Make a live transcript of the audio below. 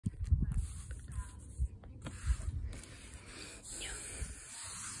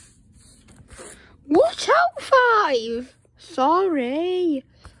top 5. Sorry.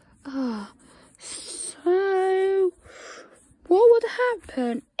 So, what would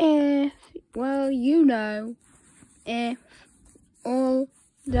happen if, well, you know, if all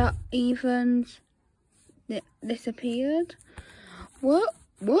the evens disappeared?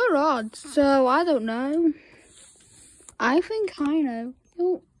 We're odds, so I don't know. I think I know.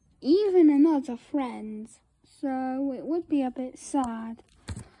 Well, even and odds are friends, so it would be a bit sad.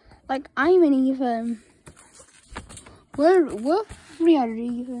 Like, I'm an even. We're 3 are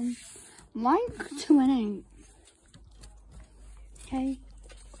even. Like 2 and 8. Okay.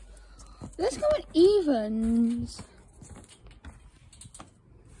 Let's go with evens.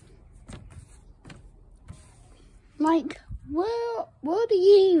 Like, we're the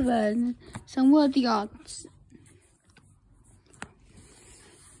evens and we're the odds.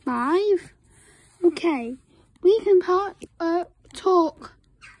 5. Okay. We can talk.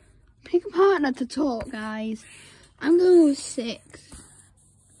 Pick a partner to talk, guys. I'm going with 6.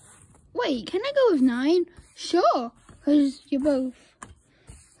 Wait, can I go with 9? Sure, because you're both.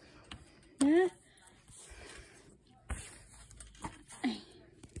 Yeah.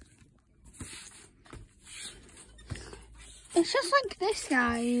 It's just like this,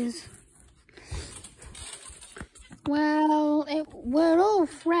 guys. Well, we're all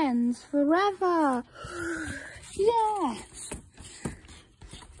friends forever. Yes.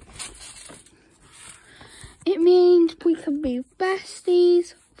 It means we can be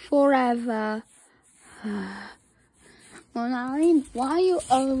besties forever. Well, 9, why are you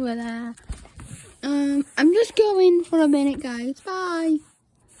over there? I'm just going for a minute, guys. Bye.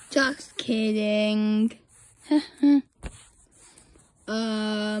 Just kidding.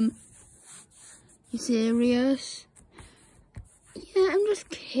 You serious? Yeah, I'm just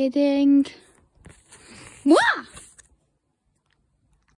kidding. What?